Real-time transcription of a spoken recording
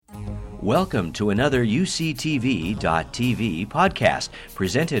Welcome to another UCTV.tv podcast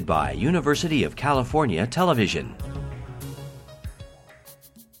presented by University of California Television.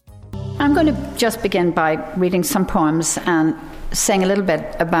 I'm going to just begin by reading some poems and saying a little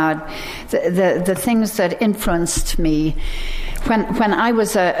bit about the things that influenced me when I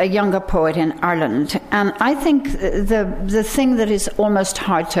was a younger poet in Ireland. And I think the thing that is almost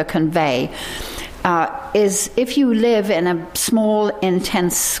hard to convey is if you live in a small,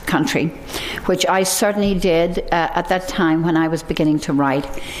 intense country, which I certainly did at that time when I was beginning to write.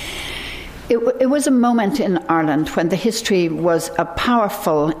 It was a moment in Ireland when the history was a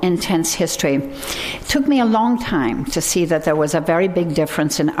powerful, intense history. It took me a long time to see that there was a very big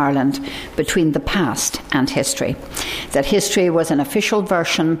difference in Ireland between the past and history. That history was an official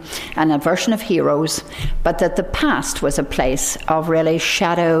version and a version of heroes, but that the past was a place of really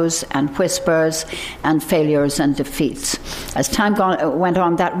shadows and whispers and failures and defeats. As time went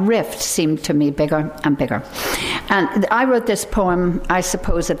on, that rift seemed to me bigger and bigger. And I wrote this poem, I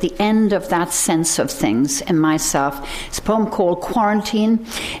suppose, at the end of that sense of things in myself. It's a poem called Quarantine.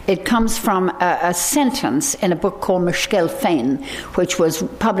 It comes from a sentence in a book called Mushkil Féin, which was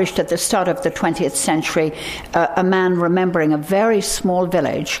published at the start of the 20th century. A man remembering a very small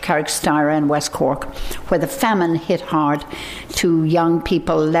village, Carrickstyra in West Cork, where the famine hit hard. Two young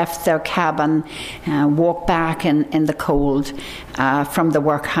people left their cabin, walked back in the cold from the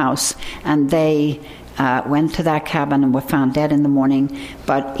workhouse, and they went to that cabin and were found dead in the morning,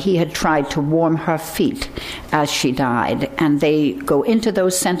 but he had tried to warm her feet as she died. And they go into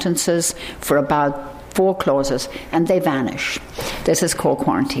those sentences for about 4 clauses, and they vanish. This is called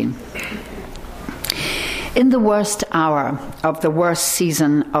Quarantine. In the worst hour of the worst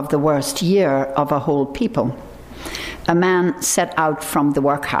season of the worst year of a whole people, a man set out from the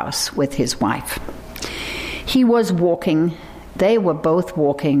workhouse with his wife. He was walking, they were both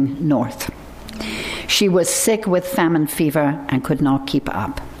walking north. She was sick with famine fever and could not keep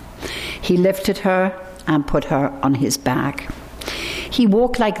up. He lifted her and put her on his back. He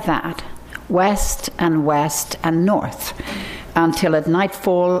walked like that, west and north, until at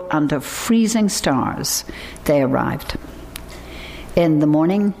nightfall, under freezing stars, they arrived. In the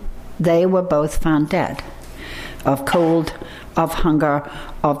morning, they were both found dead, of cold, of hunger,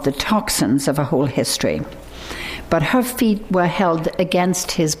 of the toxins of a whole history. But her feet were held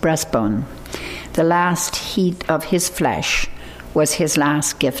against his breastbone. The last heat of his flesh was his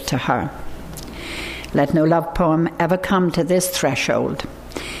last gift to her. Let no love poem ever come to this threshold.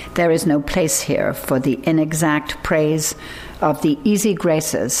 There is no place here for the inexact praise of the easy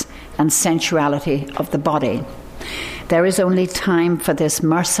graces and sensuality of the body. There is only time for this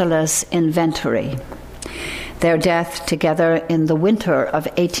merciless inventory. Their death together in the winter of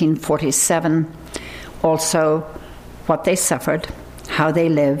 1847, also what they suffered, how they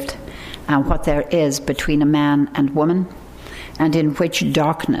lived, and what there is between a man and woman, and in which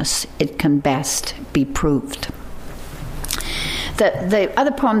darkness it can best be proved. The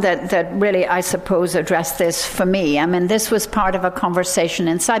other poem that really, I suppose, addressed this for me, I mean, this was part of a conversation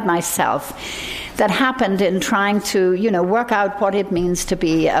inside myself that happened in trying to, work out what it means to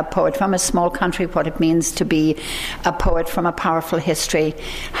be a poet from a small country, what it means to be a poet from a powerful history,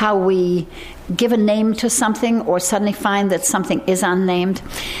 how we give a name to something or suddenly find that something is unnamed.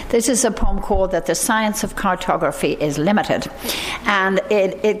 This is a poem called That the Science of Cartography is Limited. And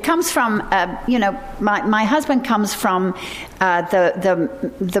it comes from, my husband comes from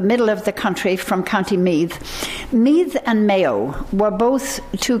the middle of the country, from County Meath. Meath and Mayo were both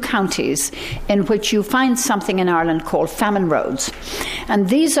 2 counties in which you find something in Ireland called famine roads. And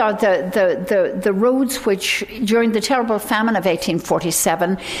these are the roads which, during the terrible famine of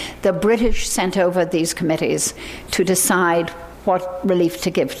 1847, the British sent over these committees to decide what relief to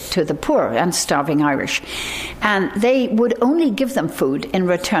give to the poor and starving Irish. And they would only give them food in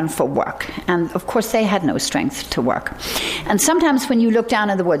return for work. And of course they had no strength to work. And sometimes when you look down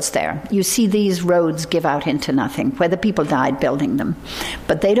in the woods there, you see these roads give out into nothing, where the people died building them.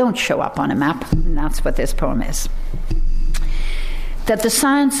 But they don't show up on a map, and that's what this poem is. That the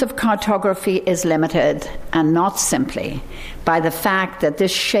science of cartography is limited, and not simply by the fact that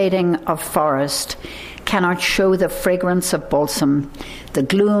this shading of forest cannot show the fragrance of balsam, the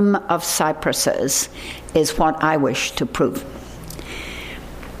gloom of cypresses, is what I wish to prove.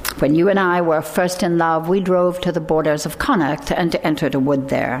 When you and I were first in love, we drove to the borders of Connacht and entered a wood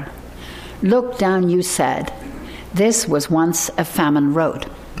there. Look down, you said. This was once a famine road.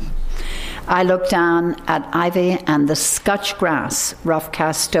 I looked down at ivy and the scotch grass rough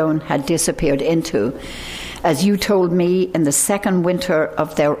cast stone had disappeared into, as you told me in the second winter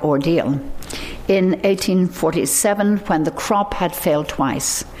of their ordeal, in 1847, when the crop had failed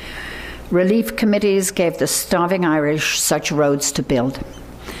twice. Relief committees gave the starving Irish such roads to build.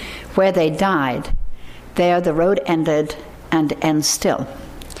 Where they died, there the road ended and ends still.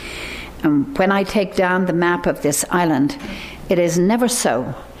 And when I take down the map of this island, it is never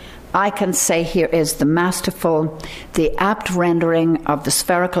so. I can say here is the masterful, the apt rendering of the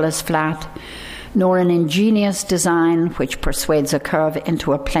spherical as flat, nor an ingenious design which persuades a curve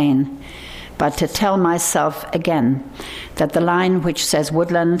into a plane, but to tell myself again that the line which says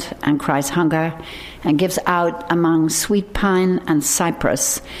woodland and cries hunger and gives out among sweet pine and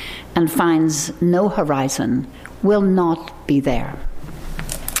cypress and finds no horizon will not be there.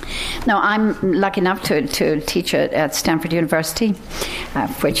 Now, I'm lucky enough to teach at Stanford University,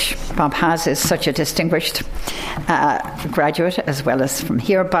 which Bob Haas is such a distinguished graduate, as well as from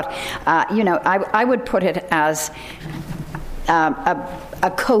here. But, I would put it as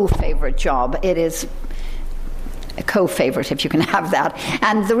a co-favorite job. It is a co-favorite, if you can have that.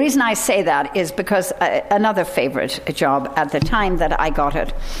 And the reason I say that is because another favorite job at the time that I got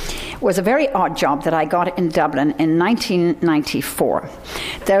it was a very odd job that I got in Dublin in 1994.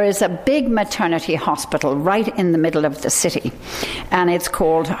 There is a big maternity hospital right in the middle of the city, and it's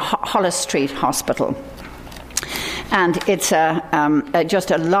called Holles Street Hospital. And it's just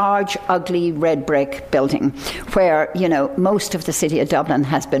a large, ugly, red brick building where, most of the city of Dublin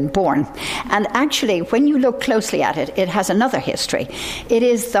has been born. And actually, when you look closely at it, it has another history. It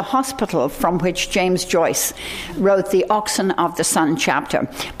is the hospital from which James Joyce wrote the Oxen of the Sun chapter.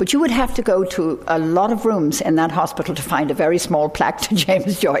 But you would have to go to a lot of rooms in that hospital to find a very small plaque to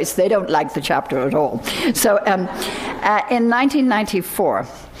James Joyce. They don't like the chapter at all. So in 1994...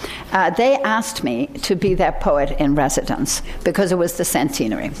 they asked me to be their poet in residence because it was the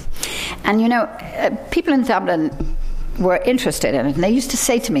centenary. And, people in Dublin were interested in it. And they used to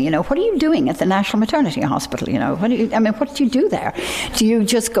say to me, what are you doing at the National Maternity Hospital? What do you do there? Do you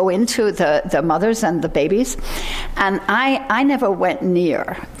just go into the mothers and the babies? And I never went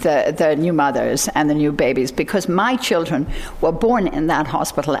near the new mothers and the new babies because my children were born in that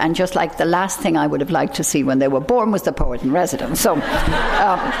hospital. And just like the last thing I would have liked to see when they were born was the poet in residence.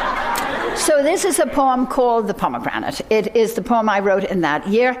 So this is a poem called The Pomegranate. It is the poem I wrote in that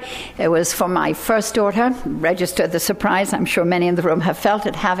year. It was for my first daughter. Registered the surprise I'm sure many in the room have felt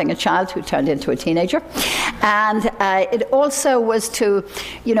at having a child who turned into a teenager. And it also was to,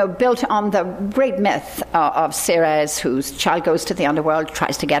 built on the great myth of Ceres, whose child goes to the underworld,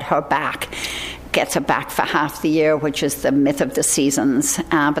 tries to get her back. Gets her back for half the year, which is the myth of the seasons.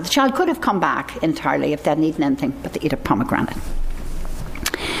 But the child could have come back entirely if they'd eaten anything but to eat a pomegranate.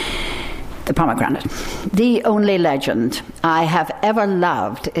 The pomegranate. The only legend I have ever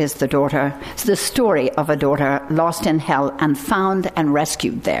loved is the story of a daughter lost in hell and found and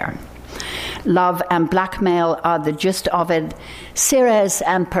rescued there. Love and blackmail are the gist of it. Ceres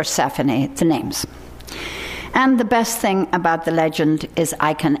and Persephone, the names. And the best thing about the legend is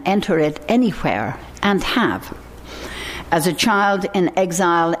I can enter it anywhere and have. As a child in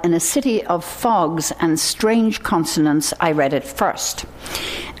exile in a city of fogs and strange consonants, I read it first.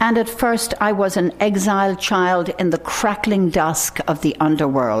 And at first I was an exiled child in the crackling dusk of the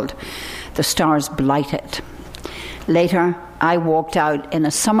underworld, the stars blighted. Later, I walked out in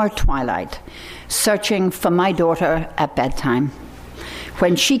a summer twilight, searching for my daughter at bedtime.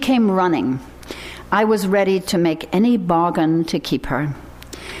 When she came running, I was ready to make any bargain to keep her.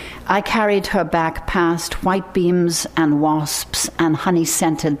 I carried her back past white beams and wasps and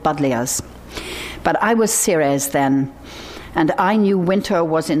honey-scented buddleias. But I was Ceres then, and I knew winter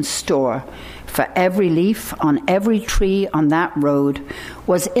was in store, for every leaf on every tree on that road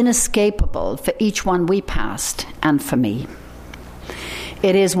was inescapable for each one we passed and for me.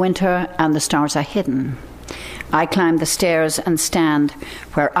 It is winter and the stars are hidden. I climb the stairs and stand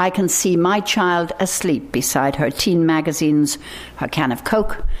where I can see my child asleep beside her teen magazines, her can of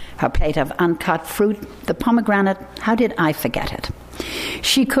Coke, her plate of uncut fruit, the pomegranate. How did I forget it?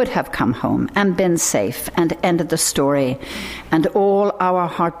 She could have come home and been safe and ended the story and all our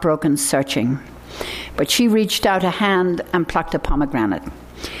heartbroken searching. But she reached out a hand and plucked a pomegranate.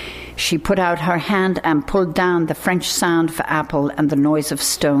 She put out her hand and pulled down the French sound for apple and the noise of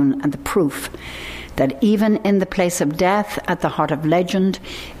stone and the proof that even in the place of death, at the heart of legend,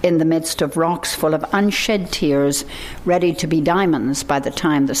 in the midst of rocks full of unshed tears, ready to be diamonds by the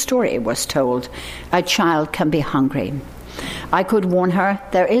time the story was told, a child can be hungry. I could warn her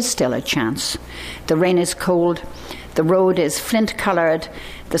there is still a chance. The rain is cold, the road is flint-coloured,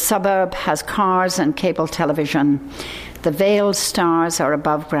 the suburb has cars and cable television, the veiled stars are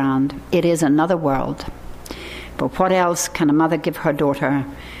above ground. It is another world. But what else can a mother give her daughter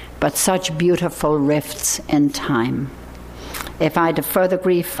but such beautiful rifts in time? If I defer the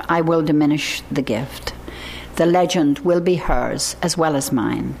grief, I will diminish the gift. The legend will be hers as well as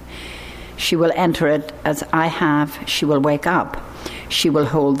mine. She will enter it as I have. She will wake up. She will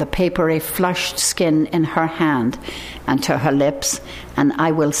hold the papery, flushed skin in her hand and to her lips, and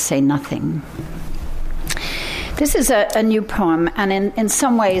I will say nothing. This is a new poem, and in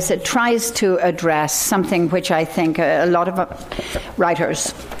some ways it tries to address something which I think a lot of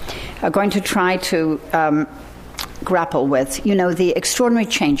writers are going to try to grapple with. You know, the extraordinary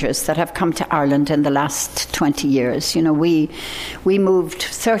changes that have come to Ireland in the last 20 years. You know, we moved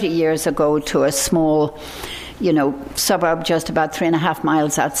 30 years ago to a small, suburb just about 3.5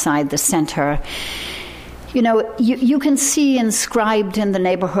 miles outside the centre. You know, you can see inscribed in the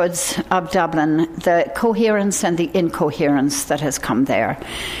neighbourhoods of Dublin the coherence and the incoherence that has come there.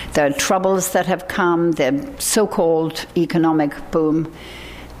 The troubles that have come, the so-called economic boom,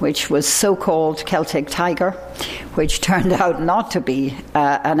 which was so-called Celtic tiger, which turned out not to be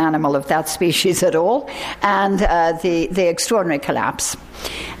an animal of that species at all, and the extraordinary collapse.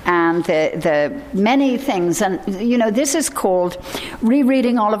 And the many things. And, this is called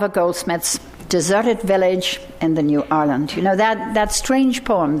rereading Oliver Goldsmith's Deserted Village in the New Ireland. You know, that strange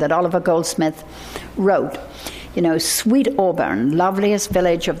poem that Oliver Goldsmith wrote. Sweet Auburn, loveliest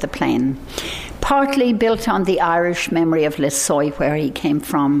village of the plain. Partly built on the Irish memory of Lissoy, where he came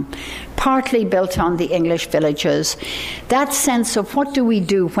from. Partly built on the English villages. That sense of what do we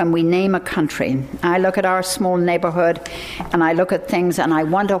do when we name a country. I look at our small neighbourhood and I look at things and I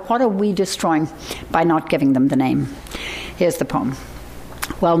wonder, what are we destroying by not giving them the name? Here's the poem.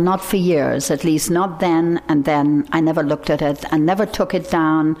 Well, not for years, at least not then and then. I never looked at it and never took it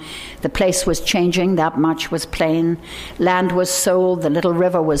down. The place was changing, that much was plain. Land was sold, the little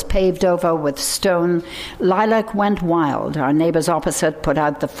river was paved over with stone. Lilac went wild. Our neighbours opposite put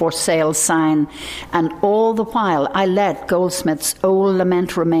out the for sale sign. And all the while I let Goldsmith's old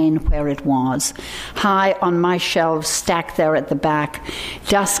lament remain where it was. High on my shelves, stacked there at the back,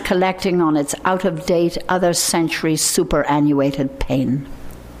 dust collecting on its out-of-date, other century superannuated pain.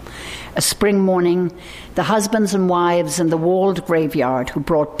 A spring morning, the husbands and wives in the walled graveyard who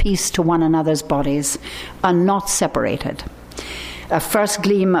brought peace to one another's bodies are not separated. A first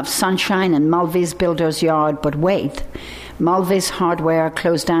gleam of sunshine in Mulvey's builder's yard, but wait, Mulvey's hardware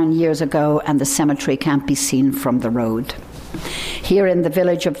closed down years ago and the cemetery can't be seen from the road. Here in the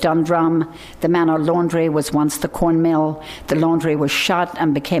village of Dundrum, the Manor Laundry was once the corn mill. The laundry was shut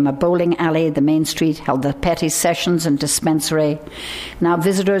and became a bowling alley. The main street held the petty sessions and dispensary. Now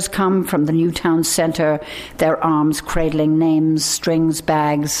visitors come from the new town centre, their arms cradling names, strings,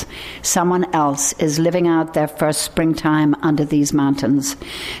 bags. Someone else is living out their first springtime under these mountains.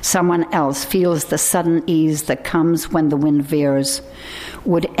 Someone else feels the sudden ease that comes when the wind veers.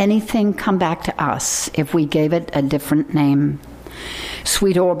 Would anything come back to us if we gave it a different name?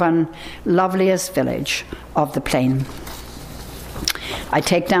 Sweet Auburn, loveliest village of the plain. I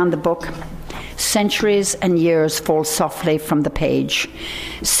take down the book. Centuries and years fall softly from the page.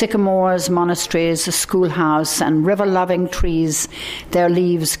 Sycamores, monasteries, a schoolhouse, and river-loving trees, their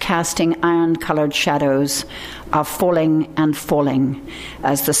leaves casting iron-coloured shadows, are falling and falling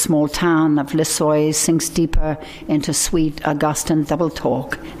as the small town of Lissoy sinks deeper into sweet Augustan double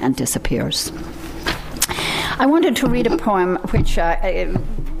talk and disappears. I wanted to read a poem which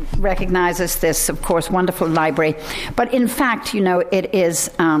recognizes this, of course, wonderful library, but in fact, it is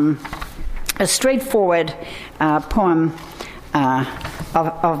a straightforward poem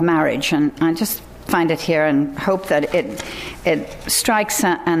of marriage, and I just find it here and hope that it strikes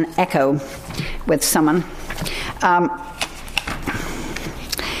an echo with someone.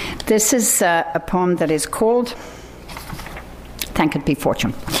 This is a poem that is called Thank It Be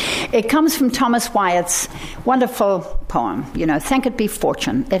Fortune. It comes from Thomas Wyatt's wonderful poem, Thank It Be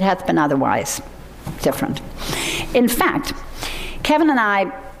Fortune, it hath been otherwise, different. In fact, Kevin and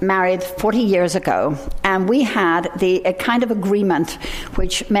I married 40 years ago, and we had a kind of agreement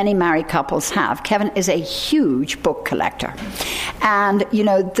which many married couples have. Kevin is a huge book collector, and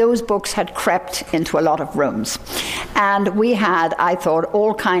those books had crept into a lot of rooms, and we had, I thought,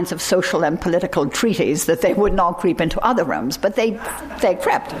 all kinds of social and political treaties that they would not creep into other rooms, but they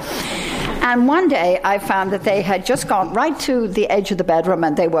crept. And one day I found that they had just got right to the edge of the bedroom,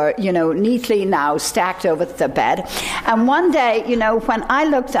 and they were neatly now stacked over the bed. And one day, when I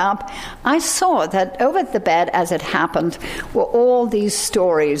looked up, I saw that over the bed, as it happened, were all these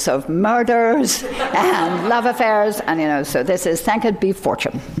stories of murders and love affairs, and so this is Thank It Be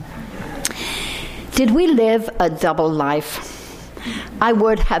Fortune. Did we live a double life? I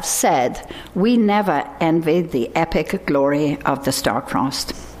would have said we never envied the epic glory of the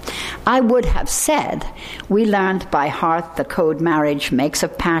star-crossed. I would have said, we learned by heart the code marriage makes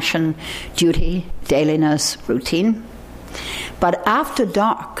of passion, duty, dailiness, routine. But after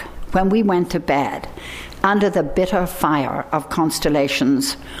dark, when we went to bed, under the bitter fire of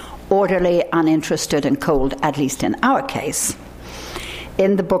constellations, orderly, uninterested, and cold, at least in our case,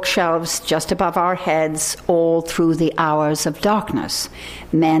 in the bookshelves just above our heads, all through the hours of darkness,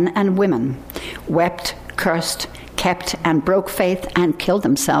 men and women wept, cursed, kept and broke faith and killed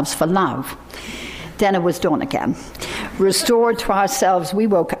themselves for love. Then it was dawn again. Restored to ourselves, we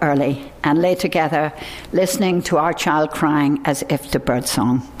woke early and lay together, listening to our child crying as if to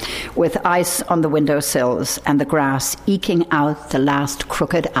birdsong, with ice on the windowsills and the grass eking out the last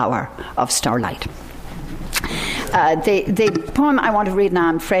crooked hour of starlight. The poem I want to read now,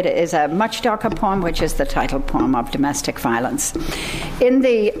 I'm afraid, is a much darker poem, which is the title poem of Domestic Violence. In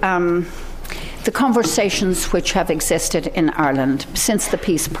the conversations which have existed in Ireland since the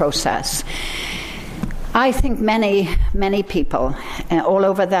peace process, I think many, many people all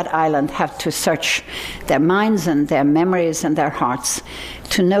over that island have to search their minds and their memories and their hearts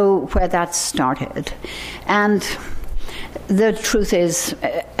to know where that started. And the truth is,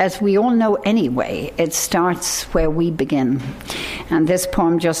 as we all know anyway, it starts where we begin. And this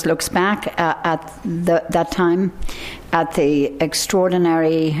poem just looks back at that time, at the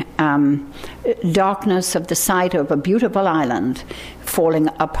extraordinary darkness of the sight of a beautiful island falling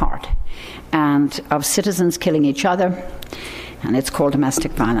apart, and of citizens killing each other, and it's called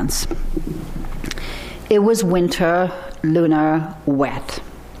Domestic Violence. It was winter, lunar, wet.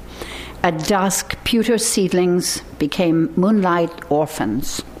 At dusk, pewter seedlings became moonlight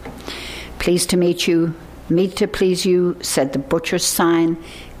orphans. Pleased to meet you, meet to please you, said the butcher's sign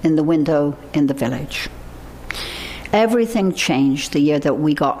in the window in the village. Everything changed the year that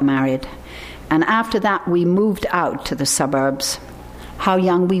we got married, and after that we moved out to the suburbs. How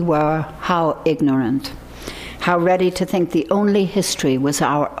young we were, how ignorant, how ready to think the only history was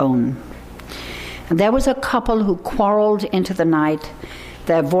our own. And there was a couple who quarreled into the night,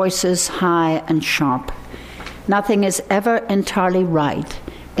 their voices high and sharp. Nothing is ever entirely right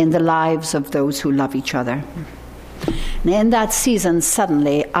in the lives of those who love each other. And in that season,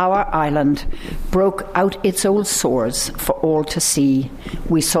 suddenly, our island broke out its old sores for all to see.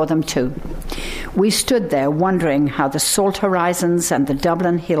 We saw them too. We stood there wondering how the salt horizons and the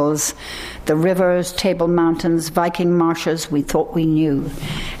Dublin hills, the rivers, Table Mountains, Viking marshes we thought we knew,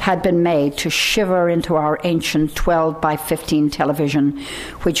 had been made to shiver into our ancient 12 by 15 television,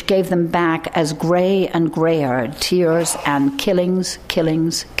 which gave them back as grey and greyer tears and killings,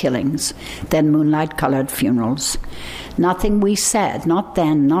 killings, killings, then moonlight-coloured funerals. Nothing we said, not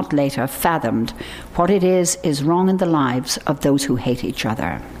then, not later, fathomed what it is wrong in the lives of those who hate each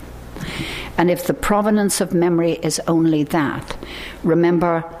other. And if the provenance of memory is only that,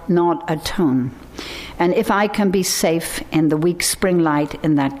 remember, not atone. And if I can be safe in the weak spring light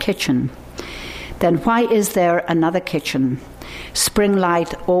in that kitchen, then why is there another kitchen, spring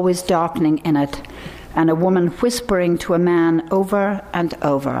light always darkening in it, and a woman whispering to a man over and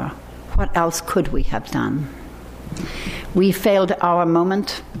over, what else could we have done? We failed our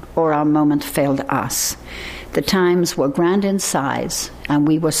moment, or our moment failed us. The times were grand in size, and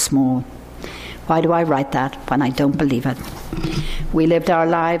we were small. Why do I write that when I don't believe it? We lived our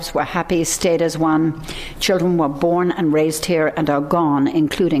lives, were happy, stayed as one. Children were born and raised here and are gone,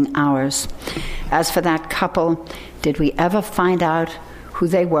 including ours. As for that couple, did we ever find out who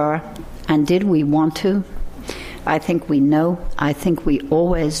they were, and did we want to? I think we know. I think we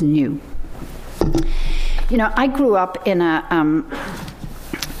always knew. You know, I grew up in a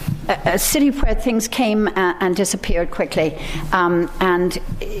city where things came and disappeared quickly. And,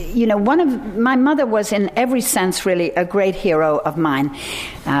 you know, my mother was in every sense really a great hero of mine.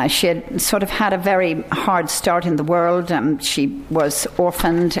 She had sort of had a very hard start in the world. She was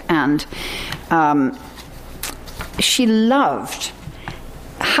orphaned, and she loved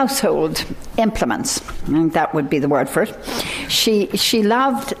household implements. I think that would be the word for it. She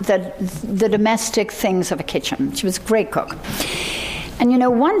loved the domestic things of a kitchen. She was a great cook. And, you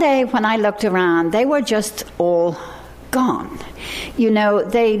know, one day when I looked around, they were just all gone. You know,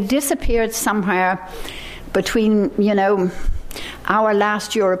 they disappeared somewhere between, you know, our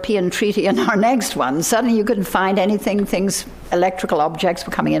last European treaty and our next one. Suddenly you couldn't find anything. Electrical objects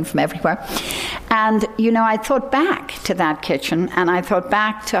were coming in from everywhere. And, you know, I thought back to that kitchen, and I thought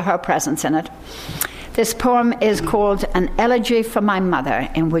back to her presence in it. This poem is called An Elegy for My Mother,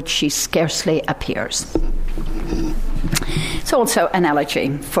 in which she scarcely appears. It's also an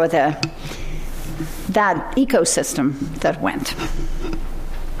elegy for that ecosystem that went.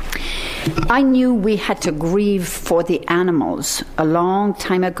 I knew we had to grieve for the animals a long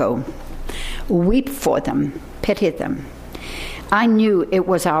time ago, weep for them, pity them. I knew it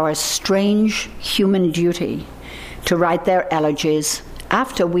was our strange human duty to write their elegies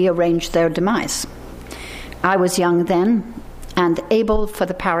after we arranged their demise. I was young then and able for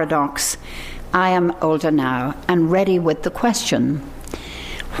the paradox. I am older now and ready with the question,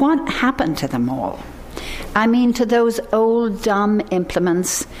 what happened to them all? I mean, to those old dumb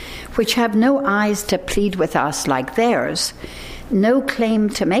implements which have no eyes to plead with us like theirs, no claim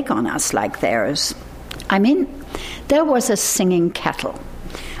to make on us like theirs. I mean, there was a singing kettle.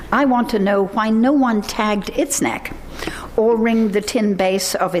 I want to know why no one tagged its neck, or ringed the tin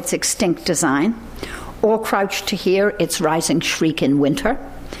bass of its extinct design, or crouched to hear its rising shriek in winter,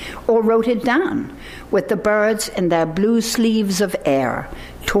 or wrote it down with the birds in their blue sleeves of air,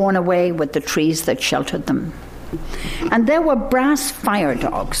 torn away with the trees that sheltered them. And there were brass fire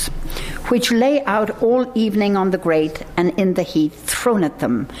dogs, which lay out all evening on the grate and in the heat thrown at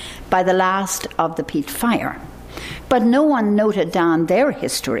them by the last of the peat fire. But no one noted down their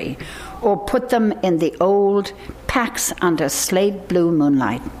history or put them in the old packs under slate blue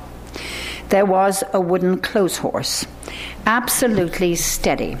moonlight. There was a wooden clothes horse, absolutely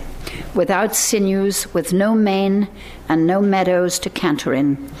steady, without sinews, with no mane and no meadows to canter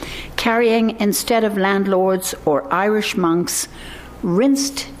in, carrying, instead of landlords or Irish monks,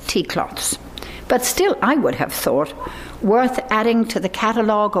 rinsed tea-cloths. But still, I would have thought, worth adding to the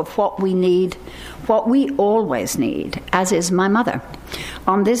catalogue of what we need, what we always need, as is my mother,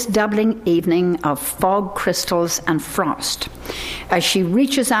 on this doubling evening of fog crystals and frost, as she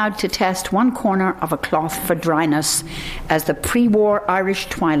reaches out to test one corner of a cloth for dryness as the pre-war Irish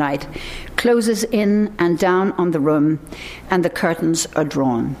twilight closes in and down on the room and the curtains are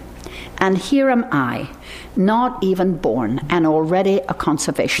drawn. And here am I, not even born, and already a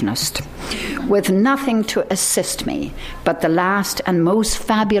conservationist, with nothing to assist me but the last and most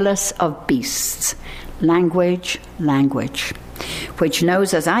fabulous of beasts, language, which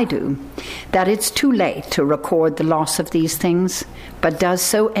knows, as I do, that it's too late to record the loss of these things, but does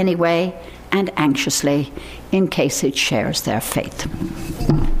so anyway and anxiously in case it shares their fate.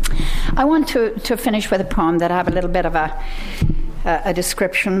 I want to finish with a poem that I have a little bit of a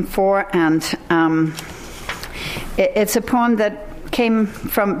description for, and it's a poem that came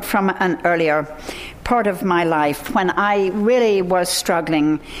from an earlier part of my life when I really was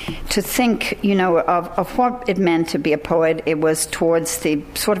struggling to think, of what it meant to be a poet. It was towards the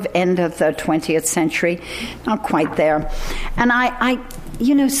sort of end of the 20th century, not quite there. And I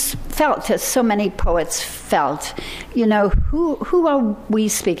felt, as so many poets felt, who are we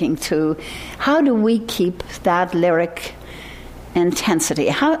speaking to? How do we keep that lyric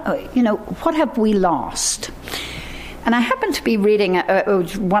intensity? What have we lost? And I happen to be reading a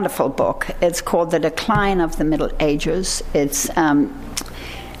wonderful book. It's called The Decline of the Middle Ages. It's by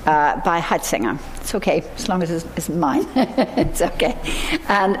Heitzinger. It's okay, as long as it isn't mine. It's okay.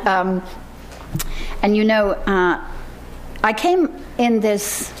 And I came in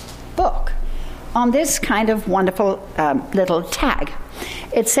this book on this kind of wonderful little tag.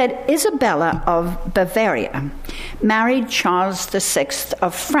 It said, Isabella of Bavaria married Charles VI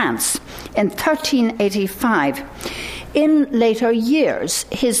of France in 1385. In later years,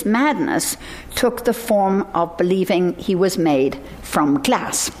 his madness took the form of believing he was made from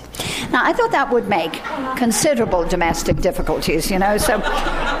glass. Now, I thought that would make considerable domestic difficulties,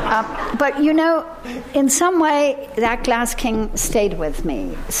 but, in some way, that glass king stayed with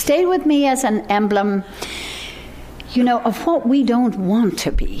me as an emblem, of what we don't want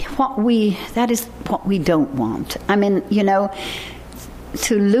to be, that is what we don't want. I mean,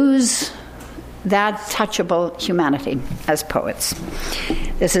 to lose that touchable humanity as poets.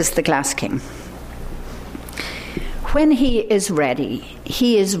 This is the Glass King. When he is ready,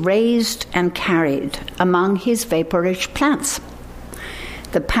 he is raised and carried among his vaporish plants.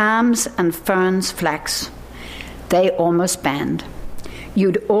 The palms and ferns flex, they almost bend.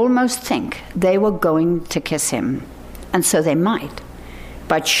 You'd almost think they were going to kiss him, and so they might.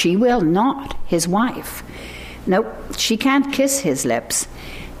 But she will not, his wife. Nope, she can't kiss his lips,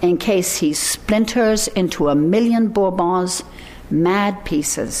 in case he splinters into a million Bourbons, mad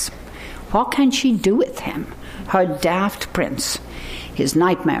pieces. What can she do with him, her daft prince? His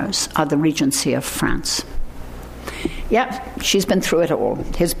nightmares are the regency of France. Yeah, she's been through it all.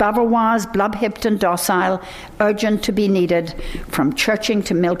 His Bavaroise, blub-hipped and docile, urgent to be needed, from churching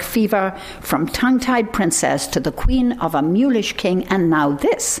to milk fever, from tongue-tied princess to the queen of a mulish king, and now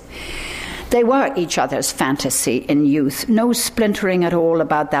this. They were each other's fantasy in youth, no splintering at all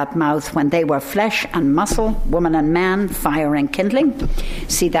about that mouth when they were flesh and muscle, woman and man, fire and kindling.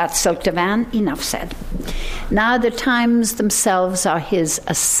 See that silk divan? Enough said. Now the times themselves are his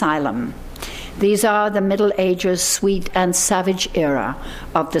asylum. These are the Middle Ages' sweet and savage era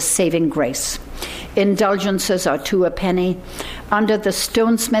of the saving grace. Indulgences are 2 a penny. Under the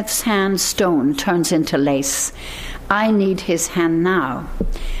stonesmith's hand, stone turns into lace. I need his hand now.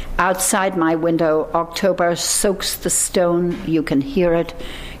 Outside my window, October soaks the stone. You can hear it.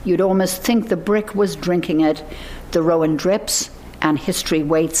 You'd almost think the brick was drinking it. The rowan drips, and history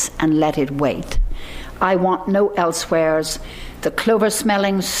waits and let it wait. I want no elsewheres. The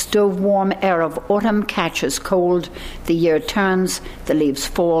clover-smelling, stove-warm air of autumn catches cold. The year turns, the leaves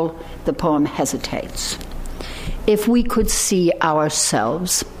fall, the poem hesitates. If we could see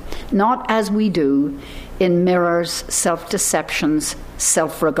ourselves, not as we do, in mirrors, self-deceptions,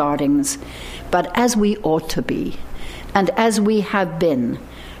 self-regardings, but as we ought to be, and as we have been,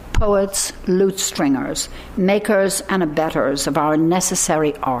 poets, lute stringers, makers and abettors of our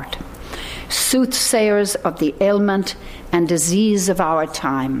necessary art, soothsayers of the ailment and disease of our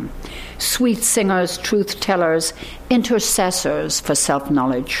time, sweet singers, truth-tellers, intercessors for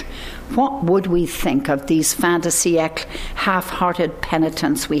self-knowledge. What would we think of these fantasiac, half-hearted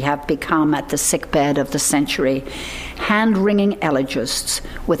penitents we have become at the sickbed of the century, hand-wringing elegists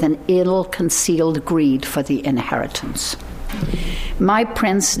with an ill-concealed greed for the inheritance? My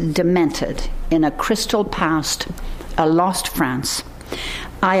prince demented in a crystal past, a lost France,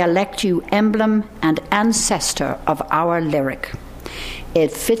 I elect you emblem and ancestor of our lyric.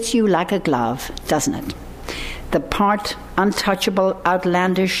 It fits you like a glove, doesn't it? The part untouchable,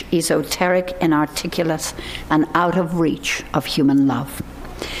 outlandish, esoteric, inarticulate, and out of reach of human love.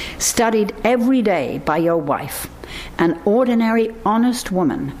 Studied every day by your wife, an ordinary, honest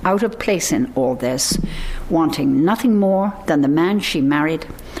woman, out of place in all this, wanting nothing more than the man she married,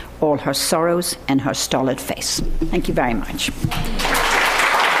 all her sorrows and her stolid face. Thank you very much.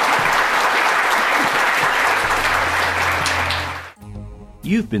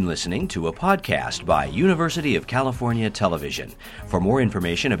 You've been listening to a podcast by University of California Television. For more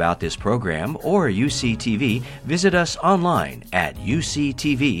information about this program or UCTV, visit us online at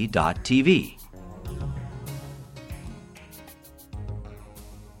uctv.tv.